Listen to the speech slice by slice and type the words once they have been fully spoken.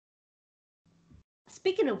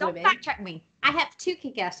speaking of Don't women, backtrack me. I have 2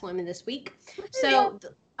 kick-ass women this week. So,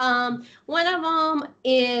 one of them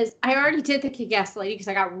is, I already did the Kickass Lady because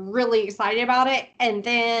I got really excited about it. And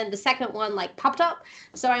then the second one, like, popped up.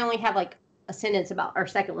 So I only have, like, a sentence about our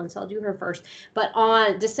second one. So I'll do her first. But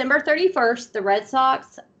on December 31st, the Red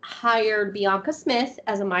Sox hired Bianca Smith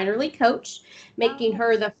as a minor league coach, making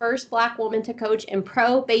her the first Black woman to coach in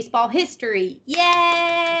pro baseball history. Yay!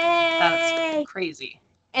 That's crazy.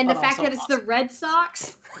 And the fact that it's the Red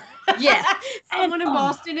Sox. Yeah. Someone in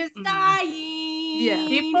Boston is dying. Yeah.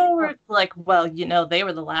 People were like, well, they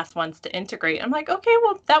were the last ones to integrate. I'm like, okay,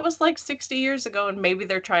 well, that was like 60 years ago, and maybe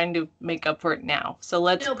they're trying to make up for it now. So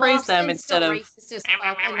let's praise them instead of... racist as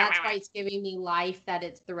fuck, and that's why it's giving me life that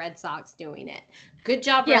it's the Red Sox doing it. Good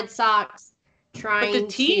job, Yeah. Red Sox. But the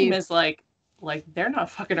team is like they're not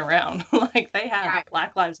fucking around. Like, they have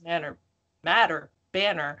Black Lives Matter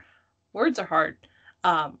banner. Words are hard.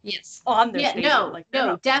 Yes. On their stadium.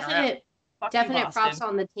 No, definite Boston. props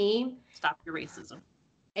on the team. Stop your racism.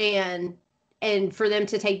 And for them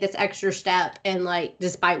to take this extra step and, like,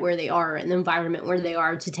 despite where they are and the environment where they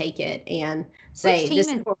are, to take it and say this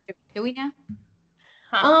is what we're doing. Do we know?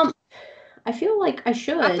 I feel like I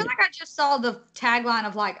should. I feel like I just saw the tagline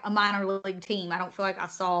of, like, a minor league team. I don't feel like I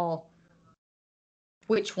saw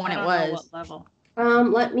which one it was. Know what level.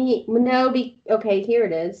 Okay, here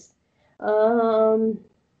it is.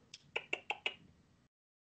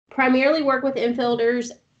 Primarily work with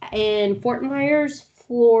infielders in Fort Myers,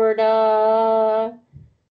 Florida.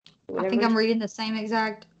 I think I'm reading the same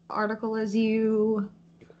exact article as you.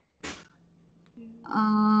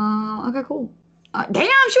 Okay, cool.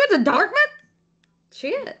 Damn, she went to Dartmouth?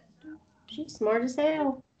 Shit. She's smart as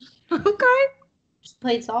hell. Okay. She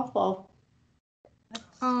played softball.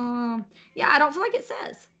 Yeah, I don't feel like it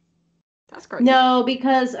says. That's great. No,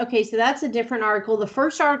 because, okay, so that's a different article. The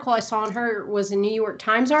first article I saw on her was a New York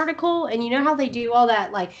Times article, and you know how they do all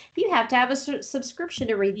that, like, you have to have a subscription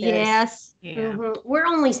to read this. Yes. Yeah. Mm-hmm. We're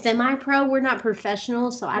only semi-pro. We're not professional,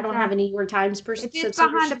 so I don't have a New York Times subscription. If it's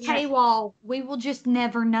behind a paywall, we will just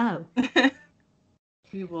never know.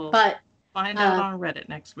 We will find out on Reddit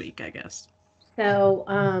next week, I guess. So,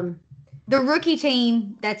 the rookie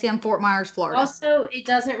team that's in Fort Myers, Florida. Also, it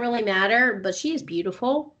doesn't really matter, but she is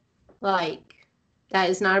beautiful. Like, that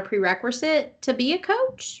is not a prerequisite to be a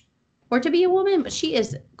coach or to be a woman, but she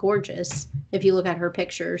is gorgeous if you look at her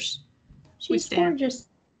pictures. She's gorgeous.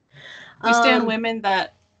 We stand women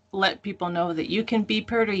that let people know that you can be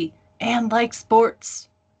pretty and like sports.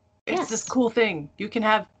 It's this cool thing. You can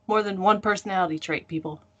have more than one personality trait,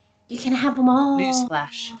 people. You can have them all.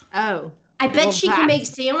 Newsflash. Oh. I bet she can make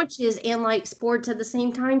sandwiches and like sports at the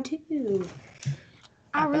same time, too.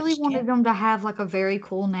 I really wanted them to have, like, a very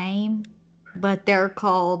cool name, but they're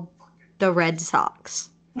called the Red Sox.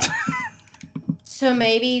 So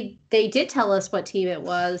maybe they did tell us what team it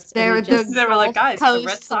was. They were like, guys, the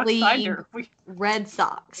Red Sox League signed her. Red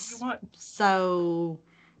Sox. So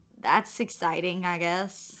that's exciting, I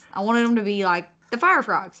guess. I wanted them to be like the Fire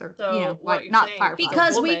Frogs, or like not Fire Frogs.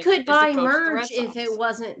 Because we could buy merch if it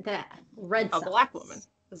wasn't that Red Sox. A black woman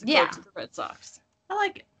is a coach of the Red Sox. I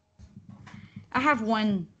like it. I have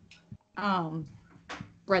one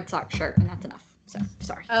Red Sox shirt, and that's enough. So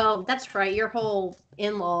sorry. Oh, that's right. Your whole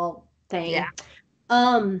in-law thing. Yeah.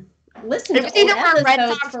 Listen, it was either for Red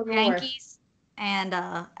Sox or Yankees, and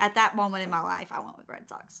at that moment in my life, I went with Red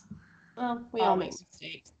Sox. Well, we all make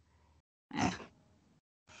mistakes.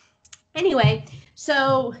 Anyway,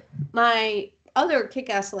 so my other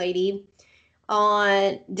kick-ass lady,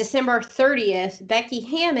 on December 30th, Becky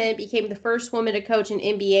Hammon became the first woman to coach an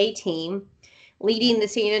NBA team, leading the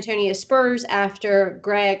San Antonio Spurs after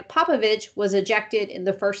Greg Popovich was ejected in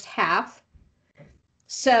the first half.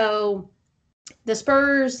 So the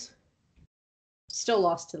Spurs still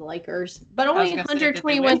lost to the Lakers, but only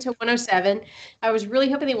 121 to 107. I was really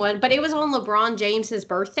hoping they won, but it was on LeBron James's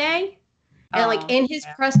birthday. And like in his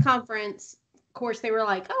press conference, of course, they were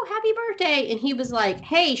like, "Oh, happy birthday." And he was like,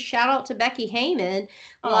 "Hey, shout out to Becky Hammon."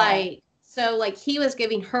 Like, so like he was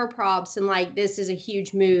giving her props and like, this is a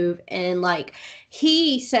huge move. And like,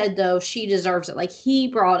 he said though, she deserves it. Like he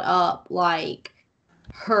brought up like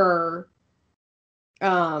her,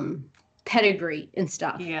 pedigree and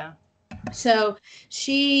stuff. Yeah. So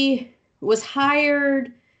she was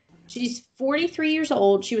hired. She's 43 years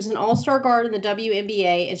old. She was an all-star guard in the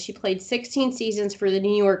WNBA, and she played 16 seasons for the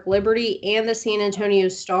New York Liberty and the San Antonio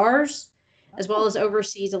Stars, as well as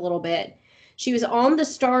overseas a little bit. She was on the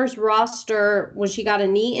Stars roster when she got a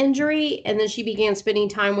knee injury, and then she began spending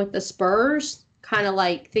time with the Spurs, kind of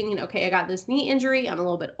like thinking, okay, I got this knee injury. I'm a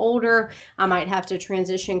little bit older. I might have to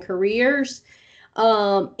transition careers.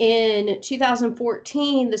 In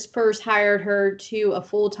 2014, the Spurs hired her to a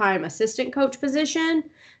full-time assistant coach position.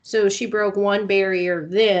 So she broke one barrier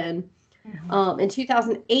then. In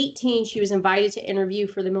 2018, she was invited to interview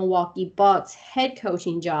for the Milwaukee Bucks head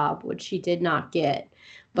coaching job, which she did not get,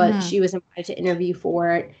 but she was invited to interview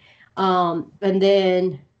for it. And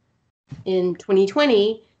then in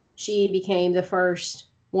 2020, she became the first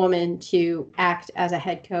woman to act as a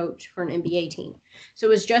head coach for an NBA team. So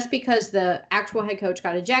it was just because the actual head coach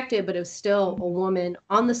got ejected, but it was still a woman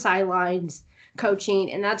on the sidelines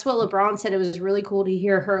coaching. And that's what LeBron said. It was really cool to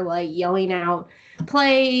hear her like yelling out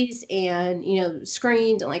plays and, you know,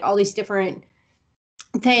 screens and like all these different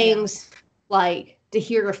things, like to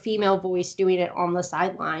hear a female voice doing it on the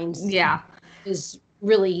sidelines. Yeah. Is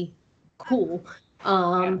really cool.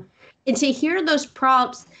 And to hear those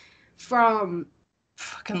props from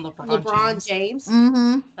fucking LeBron James.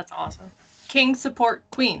 That's awesome. Kings support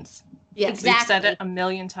queens. Yeah, exactly. We've said it a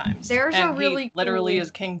million times. There's a really he literally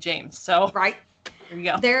is King James. So right. There you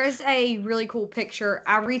go. There's a really cool picture.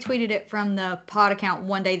 I retweeted it from the pod account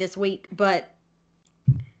one day this week, but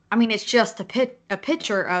I mean, it's just a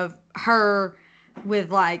picture of her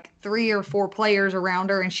with like 3 or 4 players around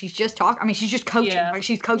her, and she's just talking. I mean, she's just coaching. Yeah. Like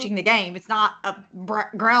she's coaching the game. It's not a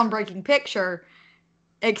groundbreaking picture,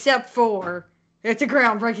 except for it's a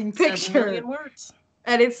groundbreaking picture. Says a million words.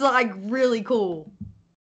 And it's like really cool.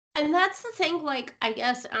 And that's the thing, like, I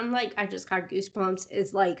guess I'm like, I just got goosebumps,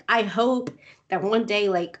 is like, I hope that one day,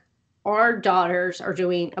 like, our daughters are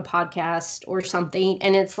doing a podcast or something,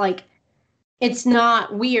 and it's like, it's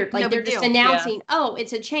not weird. Like, they're just announcing, oh,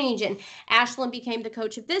 it's a change, and Ashlyn became the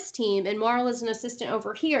coach of this team, and Marla's an assistant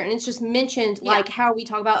over here, and it's just mentioned, like, how we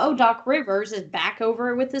talk about, oh, Doc Rivers is back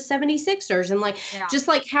over with the 76ers, and, like, just,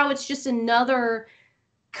 like, how it's just another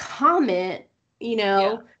comment, you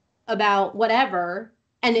know, about whatever.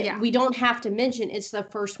 And we don't have to mention it's the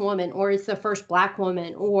first woman or it's the first Black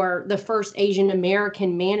woman or the first Asian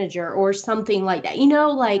American manager or something like that. You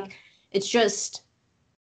know, like it's just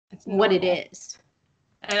what it is.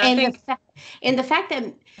 And the fact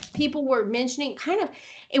that people were mentioning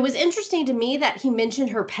it was interesting to me that he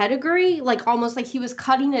mentioned her pedigree, like almost like he was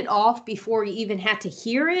cutting it off before you even had to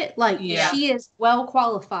hear it. Like she is well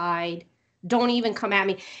qualified. Don't even come at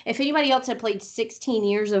me. If anybody else had played 16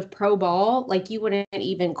 years of pro ball, like you wouldn't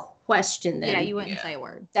even question them. Yeah, you wouldn't say a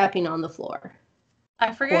word. Stepping on the floor.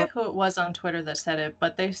 I forget who it was on Twitter that said it,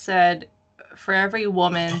 but they said for every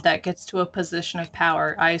woman that gets to a position of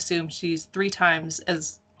power, I assume she's 3 times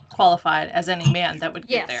as qualified as any man that would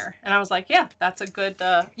get there. And I was like, yeah, that's a good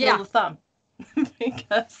rule of thumb.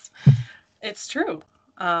 Because it's true.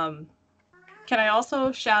 Can I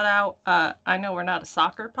also shout out, I know we're not a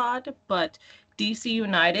soccer pod, but DC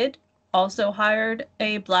United also hired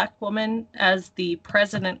a Black woman as the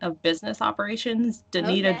president of business operations,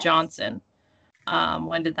 Danita Johnson.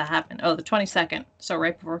 When did that happen? Oh, the 22nd. So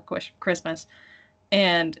right before Christmas.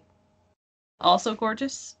 And also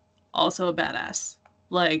gorgeous, also a badass.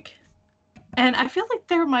 Like, and I feel like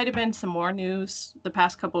there might have been some more news the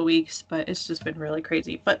past couple of weeks, but it's just been really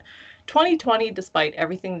crazy. But 2020, despite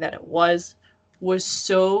everything that it was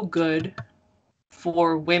so good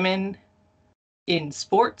for women in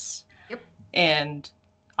sports. Yep. And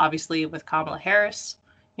obviously with Kamala Harris,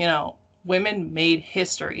 you know, women made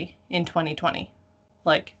history in 2020.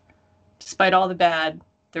 Like, despite all the bad,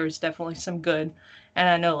 there's definitely some good. And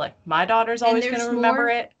I know, like, my daughter's always going to remember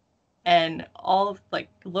it. And all of, like,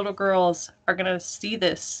 little girls are going to see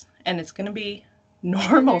this. And it's going to be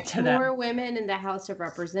normal to them. More women in the House of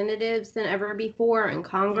Representatives than ever before in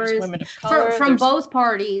Congress. There's women of color, from both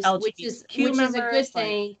parties, LGBTQ which is a good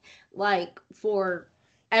thing, like for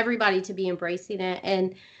everybody to be embracing it.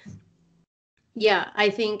 And yeah,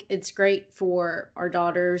 I think it's great for our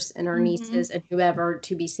daughters and our nieces and whoever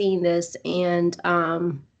to be seeing this. And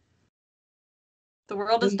the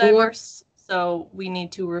world is diverse, so we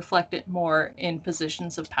need to reflect it more in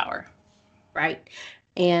positions of power. Right.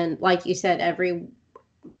 And like you said, every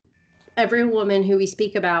woman who we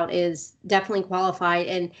speak about is definitely qualified.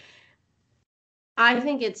 And I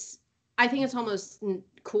think it's almost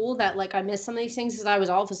cool that like I missed some of these things because I was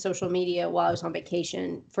off of social media while I was on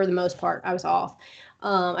vacation. For the most part, I was off.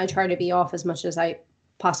 I tried to be off as much as I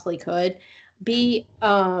possibly could be.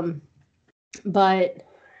 But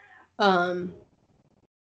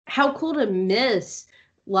how cool to miss,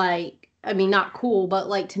 like, I mean, not cool, but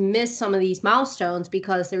like to miss some of these milestones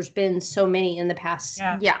because there's been so many in the past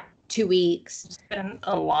 2 weeks. It's been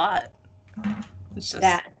a lot. It's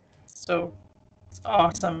just so it's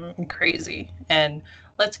awesome and crazy. And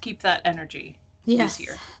let's keep that energy this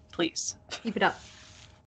year, please. Keep it up.